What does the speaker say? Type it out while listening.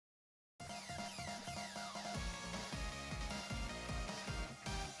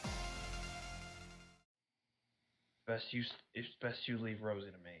it's best you leave Rosie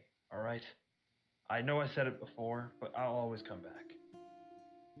to me. All right. I know I said it before, but I'll always come back.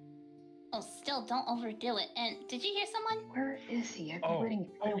 Oh, still, don't overdo it. And did you hear someone? Where is he? I've been waiting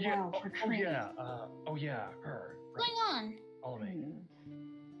quite a while for training. Her. What's going on? Follow me.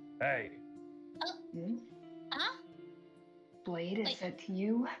 Hey. Oh. Huh? Blade, is that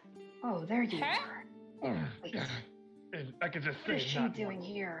you? Oh, there you are. Wait. I could just say what is she doing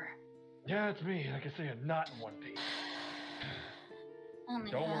here? Yeah, it's me. I can say a knot in one piece. Oh my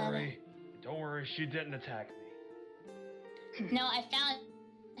God. Don't worry. She didn't attack me. No, I found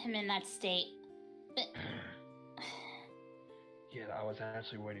him in that state. But... yeah, I was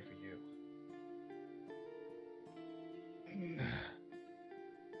actually waiting for you.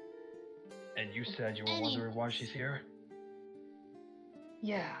 And you said you were wondering why she's here?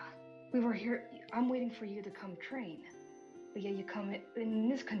 Yeah, we were here. I'm waiting for you to come train. But yeah, you come in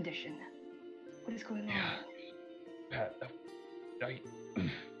this condition. What is going on? Pat,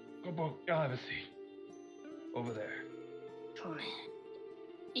 I'll have a seat. Over there. Fine.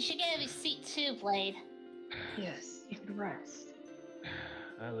 You should get a receipt too, Blade. Yes, you can rest.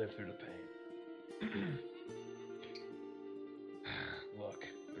 I lived through the pain. Look,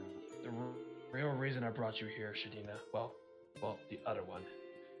 the real reason I brought you here, Shadina, well, the other one,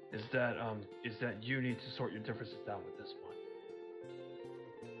 is that you need to sort your differences out with this one.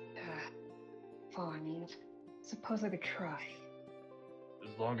 Fine. Suppose I could try.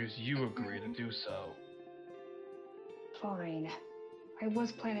 As long as you agree to do so. Fine. I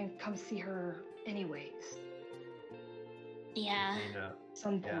was planning to come see her anyways. Yeah.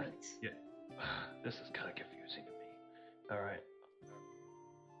 Some point. Yeah. This is kind of confusing to me. Alright.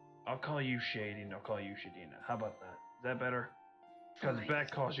 I'll call you Shady and I'll call you Shadina. How about that? Is that better? Because Beck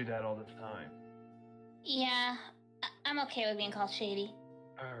calls you that all the time. Yeah. I'm okay with being called Shady.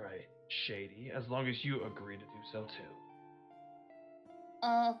 Alright, Shady. As long as you agree to do so too.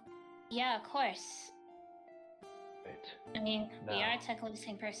 Yeah, of course. Right. I mean, we are technically the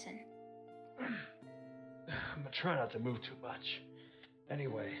same person. I'm gonna try not to move too much.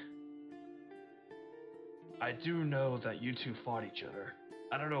 Anyway. I do know that you two fought each other.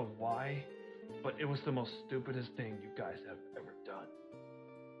 I don't know why, but it was the most stupidest thing you guys have ever done.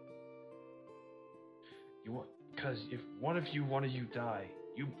 Because if one of you die,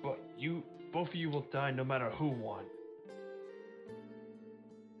 both of you will die no matter who won.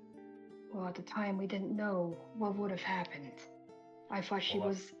 Well, at the time, we didn't know what would have happened. I thought she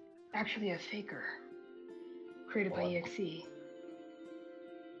was actually a faker, created by EXE.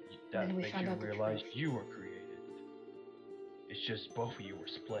 That makes you realize you were created. It's just both of you were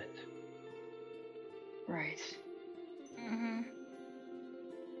split. Right. Mm-hmm.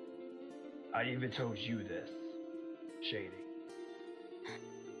 I even told you this, Shady.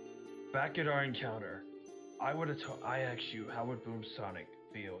 Back at our encounter, I asked you how would Boom Sonic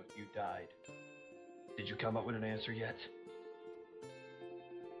feel if you died. Did you come up with an answer yet?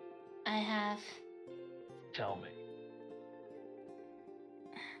 I have. Tell me.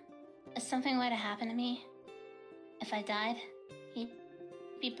 If something were to happen to me, if I died, he'd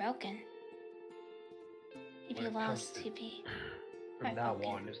be broken. He'd be lost, he'd be... From now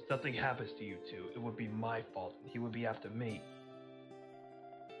on, if something happens to you two, it would be my fault, and he would be after me.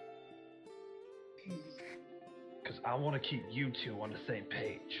 Because I want to keep you two on the same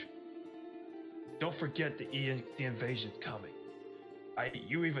page. Don't forget the invasion's coming. I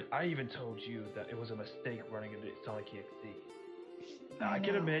even told you that it was a mistake running into Sonic EXE. Now, I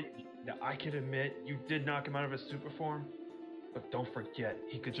can admit you did knock him out of his super form, but don't forget,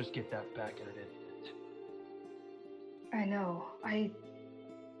 he could just get that back in an instant. I know. I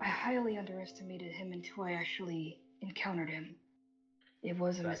highly underestimated him until I actually encountered him. It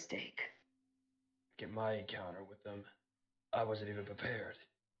was a mistake. Get my encounter with them. I wasn't even prepared.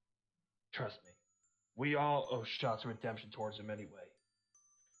 Trust me. We all owe shots of redemption towards him anyway.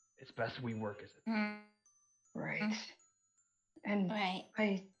 It's best we work as a team. Right. And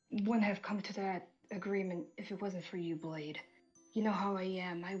I wouldn't have come to that agreement if it wasn't for you, Blade. You know how I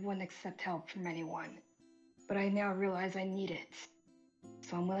am. I wouldn't accept help from anyone. But I now realize I need it.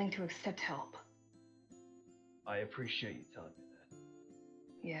 So I'm willing to accept help. I appreciate you telling me that.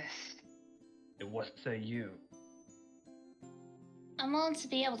 Yes. And what say you? I'm willing to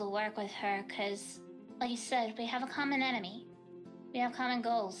be able to work with her because, like you said, we have a common enemy. We have common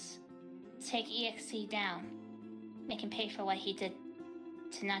goals. Take EXE down. Make him pay for what he did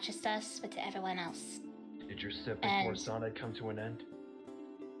to not just us, but to everyone else. Did your sip before Sonic come to an end?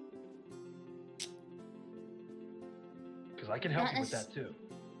 Because I can help you with that too.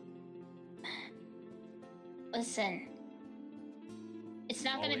 Listen, it's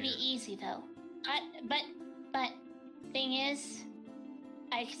not going to be easy though. But Thing is,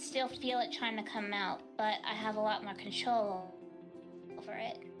 I still feel it trying to come out, but I have a lot more control over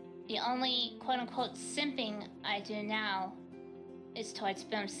it. The only quote-unquote simping I do now is towards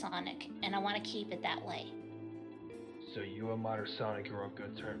Boom Sonic, and I want to keep it that way. So you and Minor Sonic are on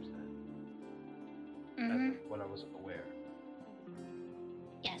good terms then? Mm-hmm. That's what I wasn't aware.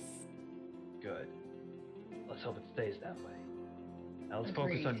 Yes. Good. Let's hope it stays that way. Now let's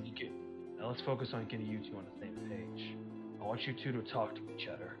Agreed. focus on getting you two on the same page. I want you two to talk to each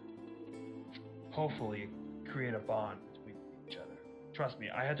other. Hopefully, create a bond between each other. Trust me,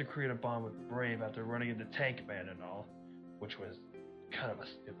 I had to create a bond with Brave after running into Tank Man and all, which was kind of a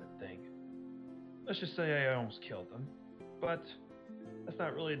stupid thing. Let's just say I almost killed them, but that's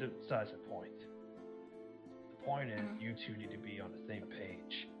not really besides the point. The point is, you two need to be on the same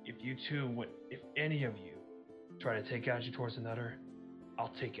page. If any of you try to take action towards another,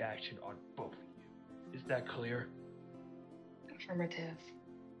 I'll take action on both of you. Is that clear? Affirmative.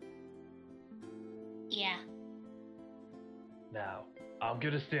 Yeah. Now, I'm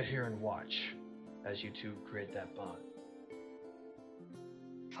gonna sit here and watch as you two create that bond.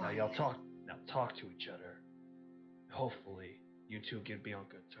 Fine. Now talk to each other. Hopefully, you two can be on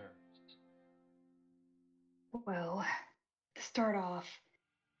good terms. Well, to start off,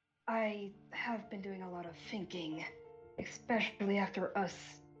 I have been doing a lot of thinking, especially after us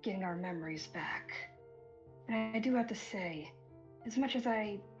getting our memories back. And I do have to say, as much as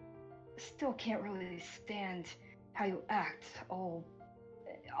I still can't really stand how you act, all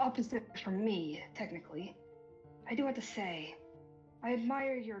opposite from me, technically, I do have to say, I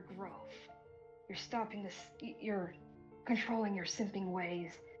admire your growth. You're stopping this, you're controlling your simping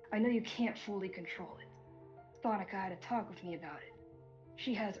ways. I know you can't fully control it. Sonica had a talk with me about it.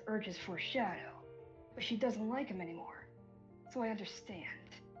 She has urges for Shadow, but she doesn't like him anymore. So I understand.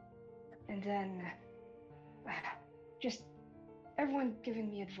 And then, just everyone giving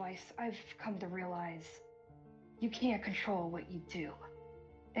me advice, I've come to realize you can't control what you do.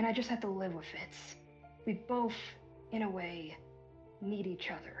 And I just have to live with it. We both, in a way, need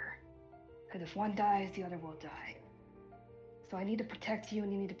each other. Because if one dies, the other will die. So I need to protect you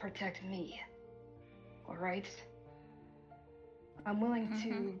and you need to protect me. Alright? I'm willing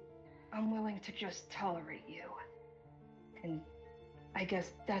to just tolerate you. And I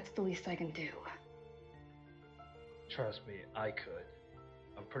guess that's the least I can do. Trust me, I could.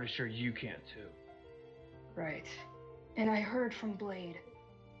 I'm pretty sure you can too. Right. And I heard from Blade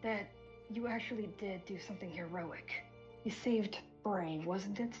that you actually did do something heroic. You saved Brave,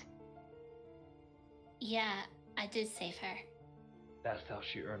 wasn't it? Yeah, I did save her. That's how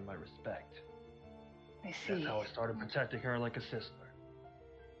she earned my respect. I see. That's how I started protecting her like a sister.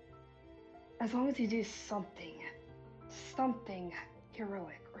 As long as you do something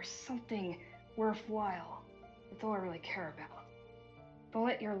heroic or something worthwhile, that's all I really care about. Don't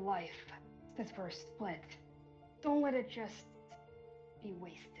let your life, since we're split, don't let it just be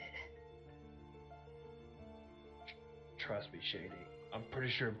wasted. Trust me, Shady. I'm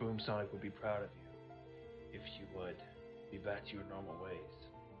pretty sure Boom Sonic would be proud of you if you would be back to your normal ways.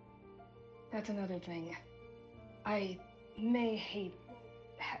 That's another thing. I may hate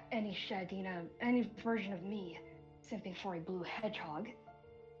any Shadina, any version of me simping for a blue hedgehog,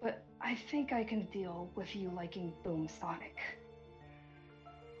 but I think I can deal with you liking Boom Sonic.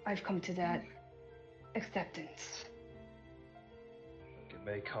 I've come to that acceptance. It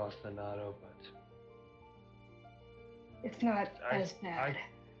may cost Senoue, but it's not as bad.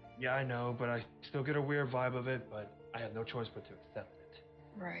 Yeah, I know, but I still get a weird vibe of it, but I have no choice but to accept it.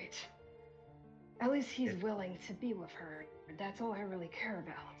 Right. At least he's willing to be with her. That's all I really care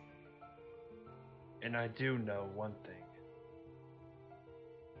about. And I do know one thing.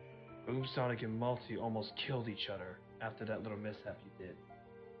 Boom Sonic and Multi almost killed each other after that little mishap you did.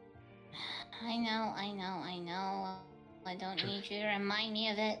 I know. I don't need you to remind me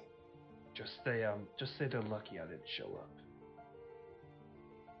of it. Just say they're lucky I didn't show up.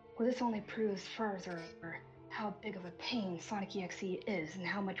 Well, this only proves further how big of a pain Sonic EXE is and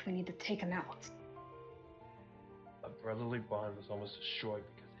how much we need to take him out. A brotherly bond was almost destroyed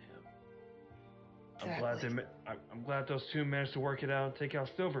because of him. Exactly. I'm glad those two managed to work it out and take out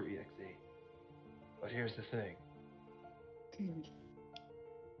Silver EXE. But here's the thing.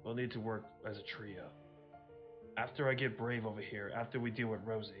 We'll need to work as a trio. After I get Brave over here, after we deal with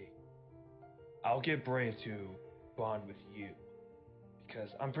Rosie, I'll get Brave to bond with you.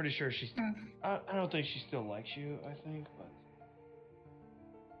 Because I'm pretty sure she's... I don't think she still likes you, I think, but...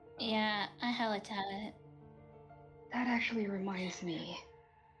 Yeah, I highly doubt it. That actually reminds me.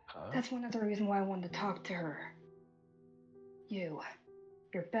 Huh? That's one other reason why I wanted to talk to her. You,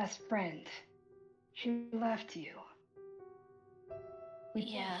 your best friend, she left you.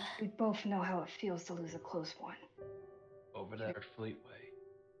 We both know how it feels to lose a close one. Over there at Fleetway.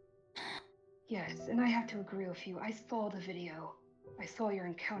 Yes, and I have to agree with you. I saw the video. I saw your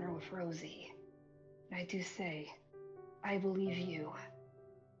encounter with Rosie. And I do say, I believe you.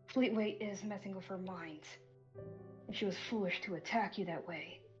 Fleetway is messing with her mind. And she was foolish to attack you that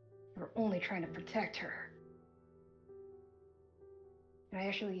way. You were only trying to protect her. And I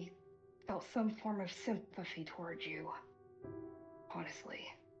actually felt some form of sympathy towards you. Honestly.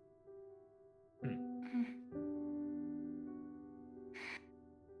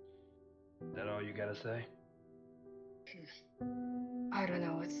 Is that all you gotta say? I don't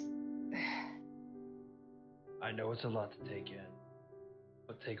know, I know it's a lot to take in,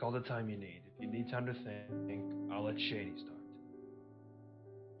 but take all the time you need. If you need time to think, I'll let Shady start.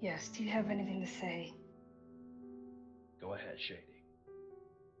 Yes, do you have anything to say? Go ahead, Shady.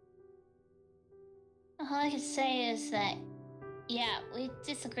 All I can say is that, yeah, we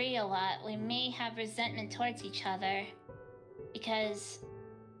disagree a lot. We may have resentment towards each other because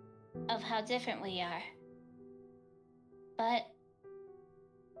of how different we are. But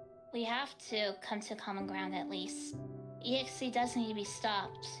we have to come to common ground at least. EXC does need to be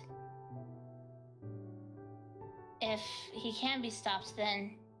stopped. If he can be stopped,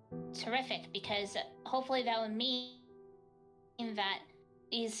 then terrific, because hopefully that would mean that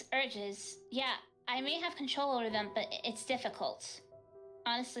these urges, yeah, I may have control over them, but it's difficult.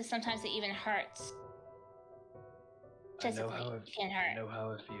 Honestly, sometimes it even hurts. Physically, it can hurt. I know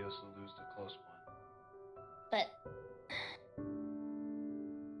how it feels to lose the close one. But,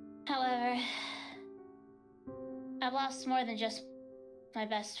 however, I've lost more than just my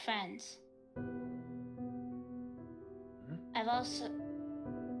best friends. I've also...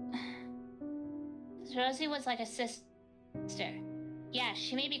 Rosie was like a sister. Yeah,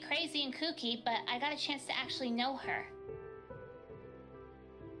 she may be crazy and kooky, but I got a chance to actually know her.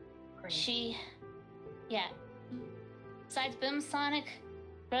 Great. Yeah. Besides Boom Sonic,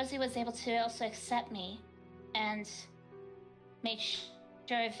 Rosie was able to also accept me and make sure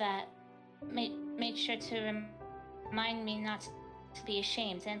to remind me not to be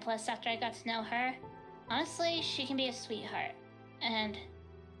ashamed. And plus, after I got to know her, honestly, she can be a sweetheart. And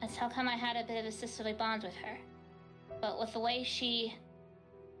that's how come I had a bit of a sisterly bond with her. But with the way she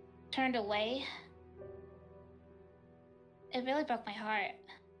turned away, it really broke my heart.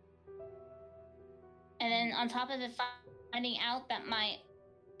 And then on top of it, finding out that my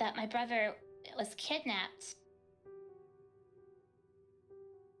brother was kidnapped,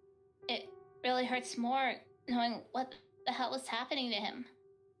 it really hurts more knowing what the hell was happening to him.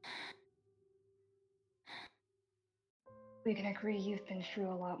 We can agree you've been through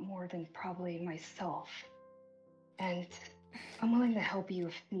a lot more than probably myself. And I'm willing to help you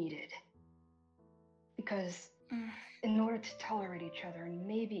if needed. Because in order to tolerate each other and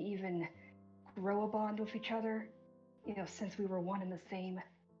maybe even grow a bond with each other, you know, since we were one and the same,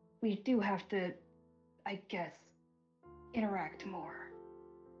 we do have to, I guess, interact more.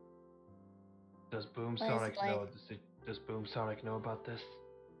 Does Boom Sonic know? Does Boom Sonic know about this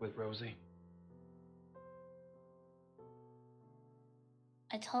with Rosie?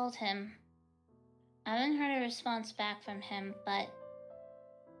 I told him. I haven't heard a response back from him, but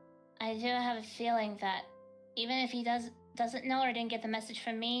I do have a feeling that even if he doesn't know or didn't get the message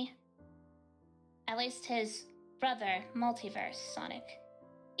from me, at least his brother, Multiverse Sonic,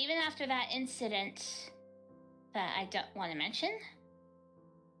 even after that incident that I don't want to mention,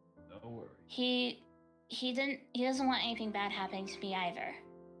 don't worry. He doesn't want anything bad happening to me either.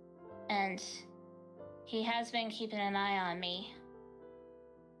 And he has been keeping an eye on me.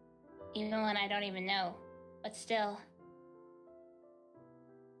 Even when I don't even know. But still.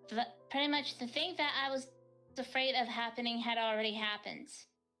 Pretty much the thing that I was afraid of happening had already happened.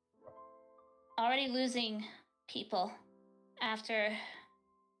 Already losing people after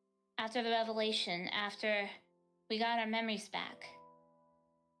the revelation, after we got our memories back.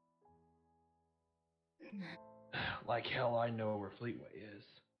 Like hell, I know where Fleetway is.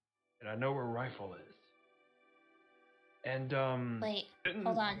 And I know where Rifle is. And, Wait,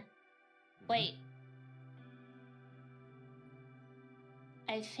 hold on. Wait.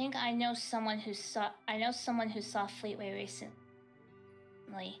 I think I know someone who saw Fleetway recently.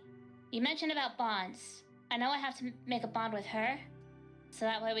 You mentioned about bonds. I know I have to make a bond with her, so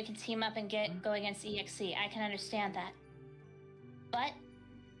that way we can team up and go against EXC. I can understand that. But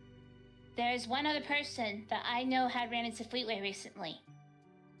there's one other person that I know had ran into Fleetway recently.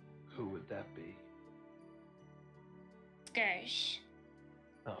 Who would that be? Scourge.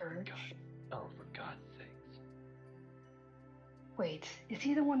 Oh, God. Oh, for God's sakes. Wait, is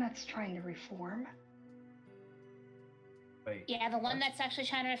he the one that's trying to reform? Wait. Yeah, the one that's actually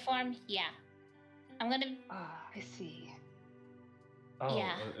trying to reform. Yeah, I'm gonna. Ah, I see. Oh,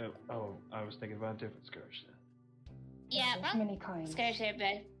 Yeah. I was thinking about a different Scourge then. Yeah, there's many kinds. Scourge there,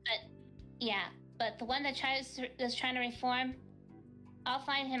 but yeah, but the one that's trying to reform, I'll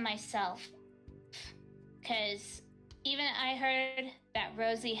find him myself. Cause even I heard that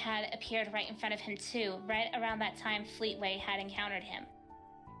Rosie had appeared right in front of him too, right around that time Fleetway had encountered him.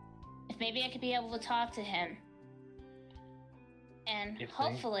 If maybe I could be able to talk to him, and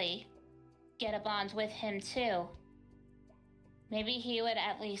hopefully get a bond with him too. Maybe he would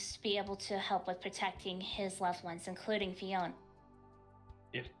at least be able to help with protecting his loved ones, including Fiona.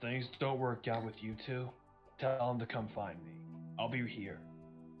 If things don't work out with you two, tell him to come find me. I'll be here.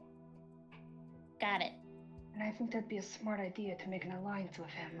 Got it. And I think that'd be a smart idea to make an alliance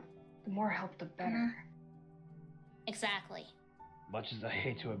with him. The more help, the better. Mm-hmm. Exactly. Much as I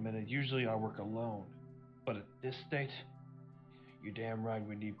hate to admit it, usually I work alone. But at this state, you're damn right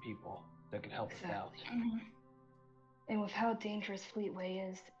we need people that can help us out. Mm-hmm. And with how dangerous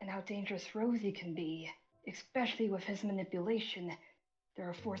Fleetway is, and how dangerous Rosie can be, especially with his manipulation,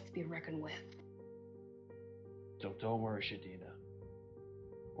 they're a force to be reckoned with. So don't worry, Shadina.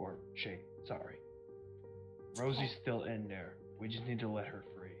 Or Shay, sorry. Rosie's still in there. We just need to let her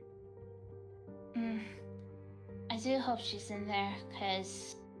free. I do hope she's in there,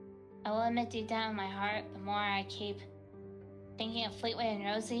 because I will admit deep down in my heart, the more I keep thinking of Fleetway and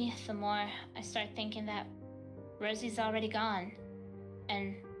Rosie, the more I start thinking that Rosie's already gone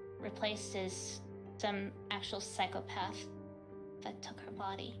and replaced as some actual psychopath that took her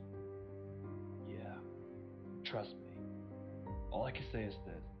body. Yeah, trust me. All I can say is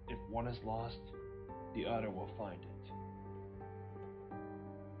this: if one is lost, the other will find it.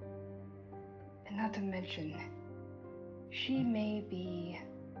 And not to mention, she may be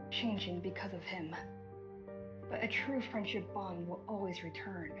changing because of him. But a true friendship bond will always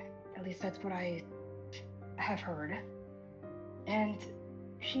return. At least that's what I have heard. And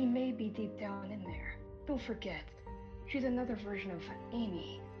she may be deep down in there. Don't forget, she's another version of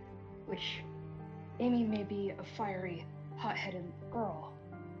Amy. Which, Amy may be a fiery, hot-headed girl,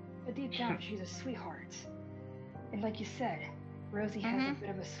 but deep down she's a sweetheart. And like you said, Rosie has a bit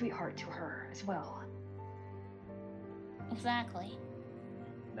of a sweetheart to her as well. Exactly.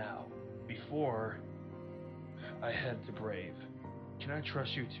 Now, before I head to Brave, can I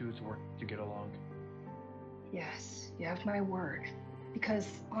trust you two to work to get along? Yes, you have my word. Because,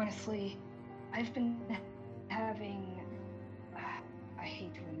 honestly, I've been having... I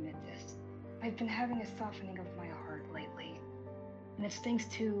hate to admit this. I've been having a softening of my heart lately. And it's thanks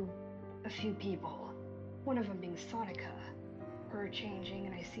to a few people. One of them being Sonica. Her changing,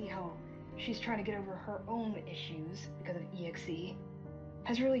 and I see how she's trying to get over her own issues because of EXE,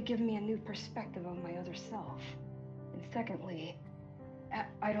 has really given me a new perspective on my other self. And secondly,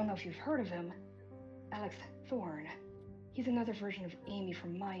 I don't know if you've heard of him, Alex Thorne. He's another version of Amy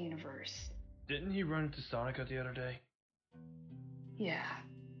from my universe. Didn't he run into Sonica the other day? Yeah.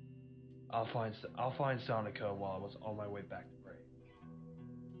 I'll find Sonica while I was on my way back to Brave.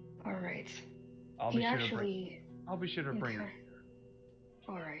 All right. I'll be sure to bring her here.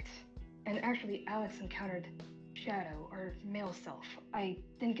 All right. And actually, Alex encountered Shadow, our male self. I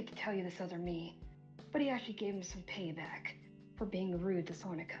didn't get to tell you this other me, but he actually gave him some payback for being rude to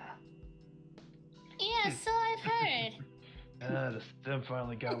Sonica. Yeah, so I've heard. The Stem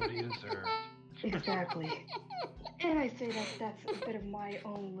finally got what he deserved. Exactly. And I say that that's a bit of my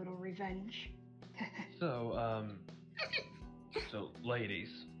own little revenge. So, ladies,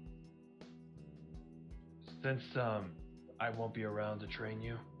 since I won't be around to train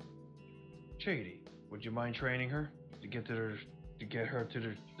you, Shady, would you mind training her to get her to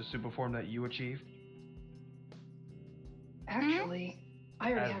the super form that you achieved? Actually,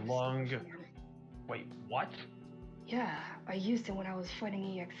 I already have a super form. Wait, what? Yeah, I used it when I was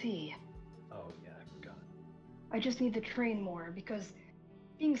fighting EXE. Oh yeah, I forgot. I just need to train more because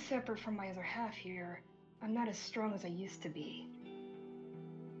being separate from my other half here, I'm not as strong as I used to be.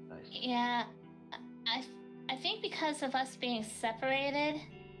 Nice. Yeah, I think because of us being separated,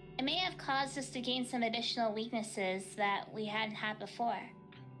 it may have caused us to gain some additional weaknesses that we hadn't had before.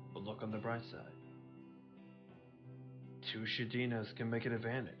 But look on the bright side. 2 Shadinas can make an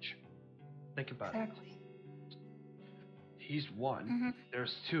advantage. Think about it. He's one.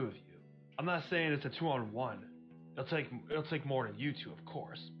 There's 2 of you. I'm not saying it's a 2-on-1. It'll take more than you two, of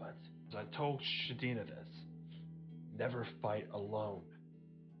course. But as I told Shadina this, never fight alone.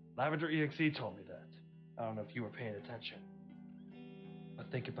 Lavender EXE told me that. I don't know if you were paying attention.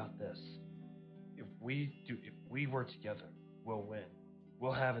 But think about this. If we work together, we'll win.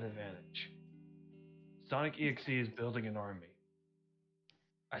 We'll have an advantage. Sonic EXE is building an army.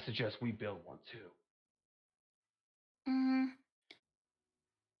 I suggest we build one too.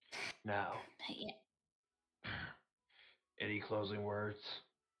 Now, Yeah. any closing words?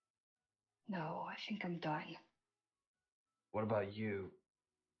 No, I think I'm done. What about you?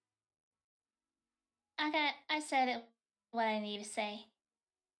 I said it, what I need to say.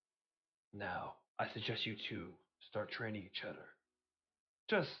 Now, I suggest you two start training each other.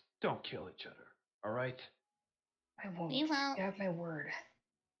 Just don't kill each other, alright? I won't. You won't. You have my word.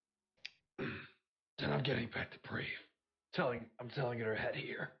 Then I'm getting back to Brave. I'm telling her head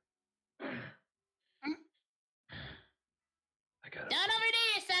here. I gotta. Don't overdo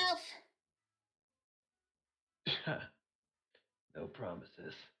yourself. No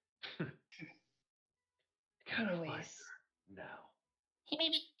promises. Anyways, now.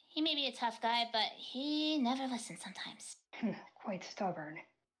 He may be a tough guy, but he never listens sometimes. Quite stubborn.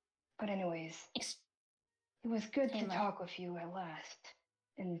 But anyways, it was good to talk with you at last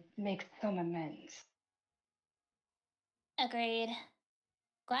and make some amends. Agreed.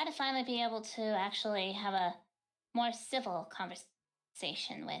 Glad to finally be able to actually have a more civil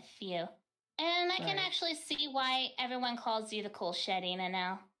conversation with you. And I can actually see why everyone calls you the cool Shadina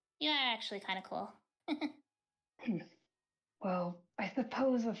now. You are actually kind of cool. Well, I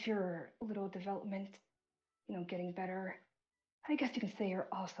suppose with your little development, getting better, I guess you can say you're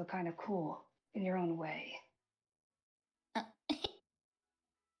also kind of cool in your own way.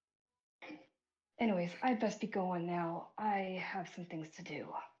 Anyways, I'd best be going now. I have some things to do.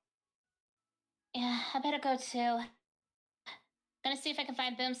 Yeah, I better go too. Gonna see if I can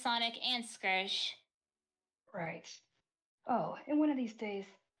find Boom Sonic and Scourge. Right. Oh, and one of these days,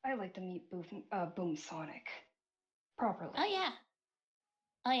 I'd like to meet Boom Sonic. Properly. Oh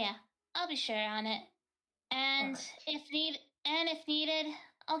yeah. I'll be sure on it. And if needed,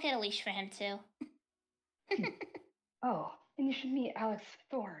 I'll get a leash for him too. Oh, and you should meet Alex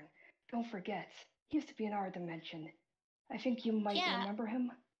Thorne. Don't forget, he used to be in our dimension. I think you might remember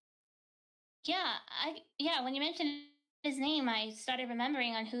him. Yeah, when you mentioned his name, I started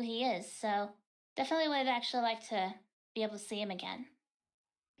remembering on who he is, so definitely would actually like to be able to see him again.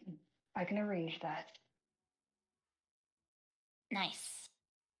 I can arrange that. Nice.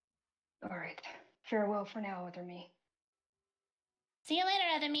 All right. Farewell for now, Other Me. See you later,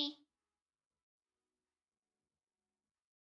 Other Me.